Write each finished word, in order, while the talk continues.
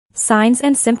Signs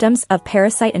and symptoms of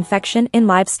parasite infection in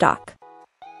livestock.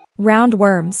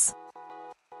 Roundworms.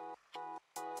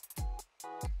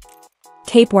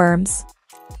 Tapeworms.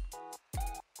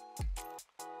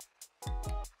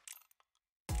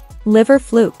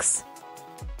 Liverflukes.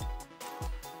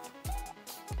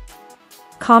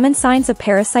 Common signs of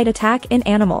parasite attack in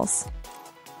animals.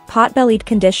 Pot-bellied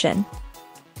condition.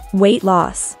 Weight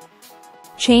loss.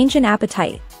 Change in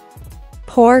appetite.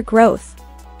 Poor growth.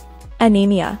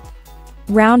 Anemia.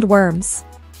 Roundworms.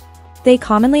 They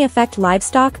commonly affect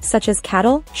livestock such as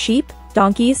cattle, sheep,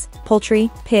 donkeys,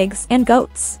 poultry, pigs, and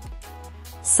goats.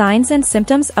 Signs and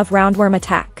symptoms of roundworm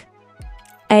attack.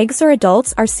 Eggs or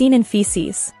adults are seen in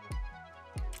feces.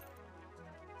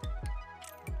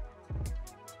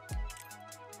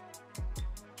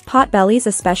 Pot bellies,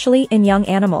 especially in young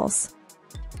animals.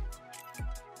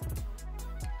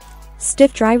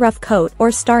 Stiff dry rough coat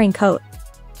or starring coat.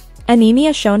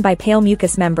 Anemia shown by pale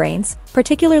mucous membranes,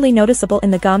 particularly noticeable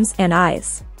in the gums and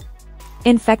eyes.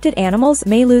 Infected animals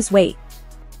may lose weight.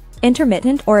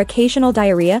 Intermittent or occasional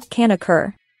diarrhea can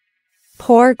occur.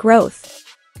 Poor growth.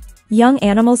 Young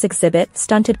animals exhibit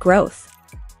stunted growth.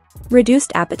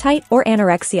 Reduced appetite or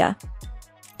anorexia.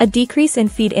 A decrease in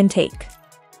feed intake.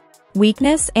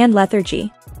 Weakness and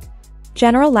lethargy.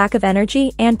 General lack of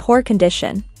energy and poor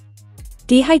condition.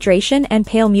 Dehydration and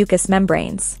pale mucous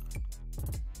membranes.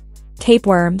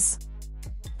 Tapeworms.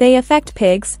 They affect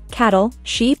pigs, cattle,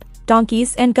 sheep,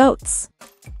 donkeys, and goats.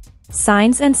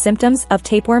 Signs and symptoms of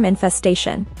tapeworm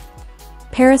infestation.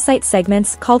 Parasite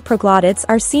segments called proglottids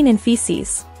are seen in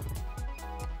feces.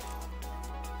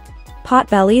 Pot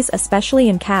bellies, especially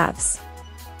in calves.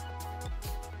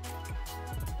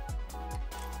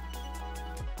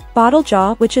 Bottle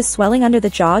jaw, which is swelling under the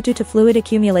jaw due to fluid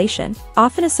accumulation,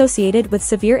 often associated with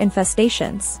severe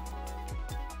infestations.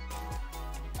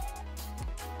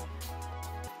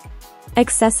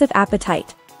 Excessive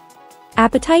appetite.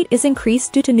 Appetite is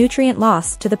increased due to nutrient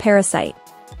loss to the parasite.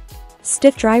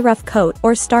 Stiff dry rough coat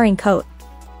or starring coat.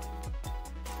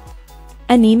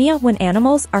 Anemia when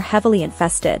animals are heavily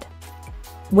infested.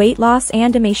 Weight loss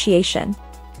and emaciation.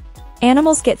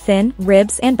 Animals get thin,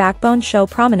 ribs and backbone show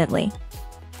prominently.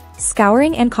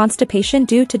 Scouring and constipation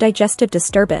due to digestive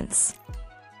disturbance.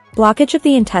 Blockage of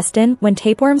the intestine when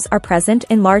tapeworms are present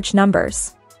in large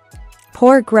numbers.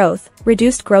 Poor growth,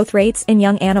 reduced growth rates in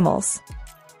young animals.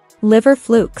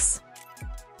 Liverflukes.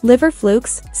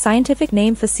 Liverflukes, scientific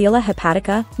name Phaseola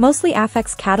hepatica, mostly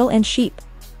affects cattle and sheep.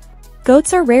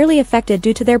 Goats are rarely affected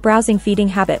due to their browsing feeding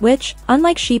habit which,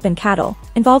 unlike sheep and cattle,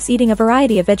 involves eating a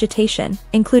variety of vegetation,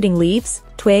 including leaves,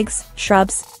 twigs,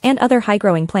 shrubs, and other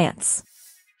high-growing plants.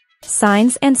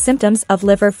 Signs and symptoms of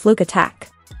liverfluke attack.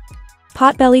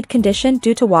 Pot-bellied condition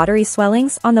due to watery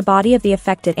swellings on the body of the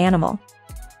affected animal.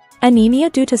 Anemia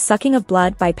due to sucking of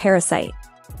blood by parasite.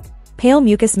 Pale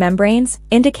mucous membranes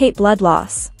indicate blood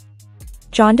loss.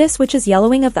 Jaundice, which is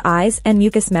yellowing of the eyes and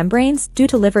mucous membranes due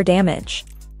to liver damage.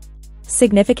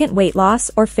 Significant weight loss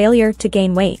or failure to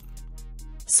gain weight.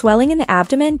 Swelling in the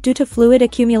abdomen due to fluid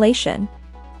accumulation.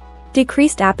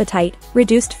 Decreased appetite,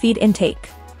 reduced feed intake.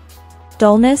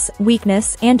 Dullness,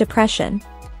 weakness, and depression.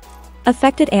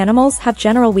 Affected animals have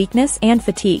general weakness and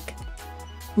fatigue.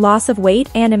 Loss of weight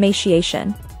and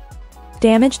emaciation.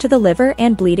 Damage to the liver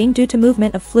and bleeding due to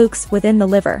movement of flukes within the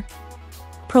liver.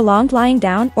 Prolonged lying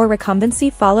down or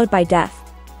recumbency followed by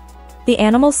death. The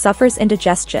animal suffers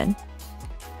indigestion.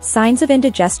 Signs of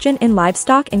indigestion in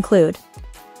livestock include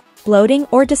bloating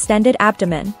or distended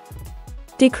abdomen,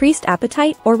 decreased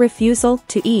appetite or refusal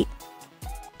to eat,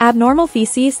 abnormal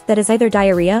feces that is either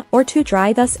diarrhea or too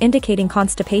dry, thus indicating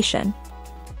constipation,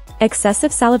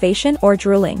 excessive salivation or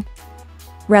drooling,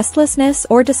 restlessness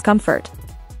or discomfort,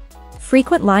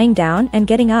 frequent lying down and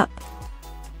getting up,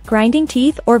 grinding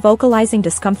teeth or vocalizing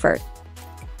discomfort,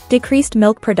 decreased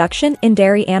milk production in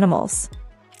dairy animals.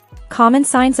 Common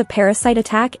signs of parasite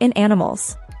attack in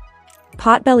animals.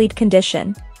 Pot-bellied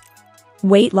condition.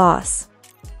 Weight loss.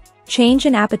 Change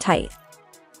in appetite.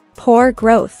 Poor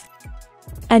growth.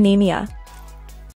 Anemia.